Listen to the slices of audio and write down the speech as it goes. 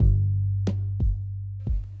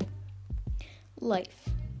Life.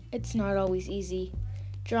 It's not always easy.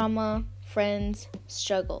 Drama, friends,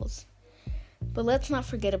 struggles. But let's not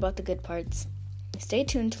forget about the good parts. Stay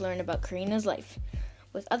tuned to learn about Karina's life,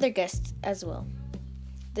 with other guests as well.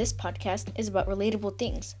 This podcast is about relatable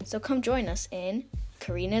things, so come join us in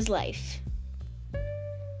Karina's Life.